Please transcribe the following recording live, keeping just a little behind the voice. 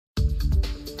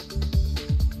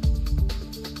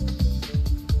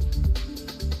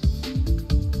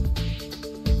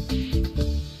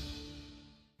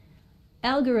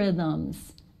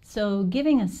Algorithms. So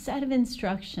giving a set of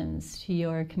instructions to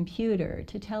your computer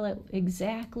to tell it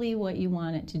exactly what you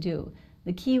want it to do.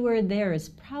 The key word there is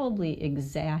probably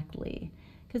exactly,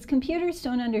 because computers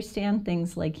don't understand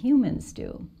things like humans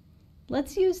do.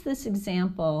 Let's use this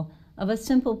example of a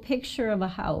simple picture of a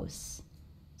house.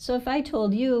 So if I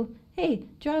told you, hey,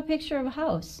 draw a picture of a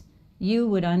house, you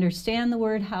would understand the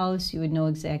word house, you would know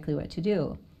exactly what to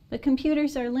do. But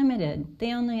computers are limited.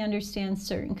 They only understand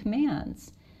certain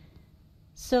commands.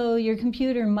 So your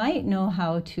computer might know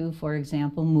how to, for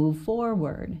example, move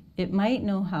forward. It might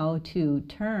know how to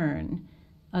turn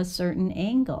a certain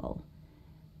angle.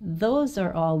 Those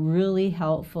are all really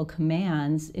helpful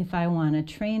commands if I want to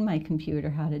train my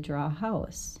computer how to draw a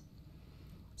house.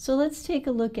 So let's take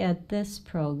a look at this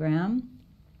program,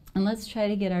 and let's try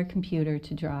to get our computer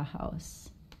to draw a house.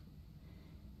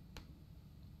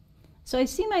 So I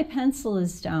see my pencil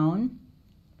is down,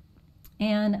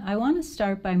 and I want to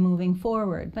start by moving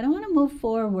forward, but I want to move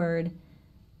forward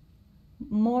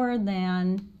more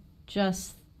than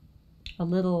just a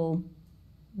little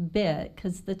bit,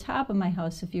 because the top of my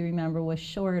house, if you remember, was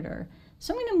shorter.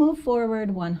 So I'm going to move forward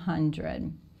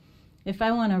 100. If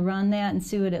I want to run that and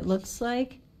see what it looks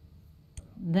like,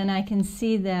 then I can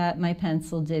see that my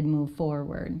pencil did move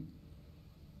forward.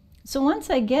 So once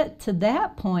I get to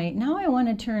that point, now I want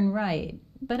to turn right.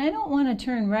 But I don't want to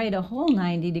turn right a whole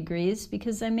 90 degrees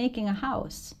because I'm making a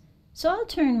house. So I'll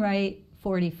turn right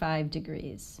 45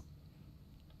 degrees.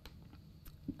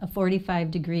 A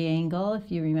 45-degree angle,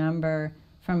 if you remember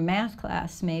from math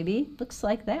class maybe, looks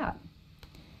like that.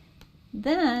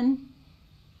 Then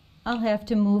I'll have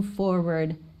to move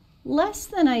forward less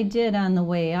than I did on the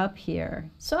way up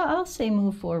here. So I'll say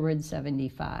move forward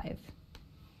 75.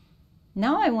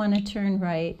 Now I want to turn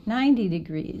right 90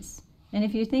 degrees. And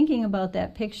if you're thinking about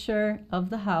that picture of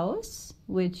the house,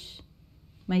 which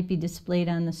might be displayed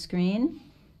on the screen,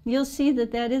 you'll see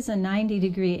that that is a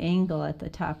 90-degree angle at the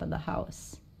top of the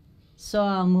house. So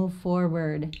I'll move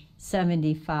forward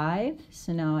 75.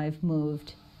 So now I've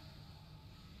moved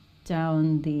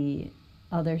down the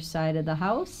other side of the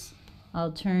house.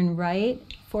 I'll turn right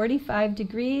 45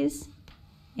 degrees,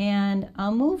 and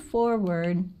I'll move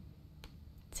forward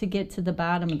to get to the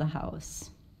bottom of the house.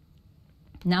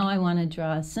 Now I want to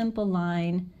draw a simple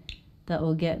line that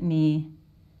will get me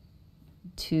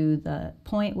to the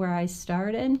point where I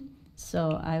started.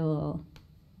 So I will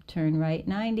turn right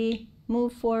 90,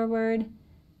 move forward,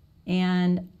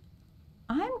 and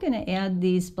I'm going to add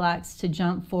these blocks to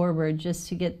jump forward just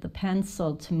to get the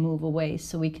pencil to move away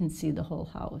so we can see the whole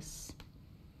house.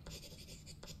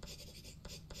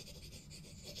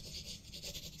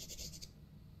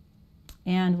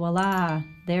 And voila,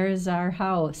 there's our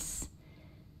house.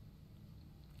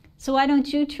 So why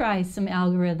don't you try some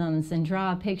algorithms and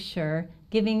draw a picture,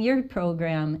 giving your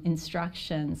program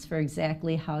instructions for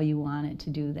exactly how you want it to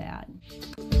do that.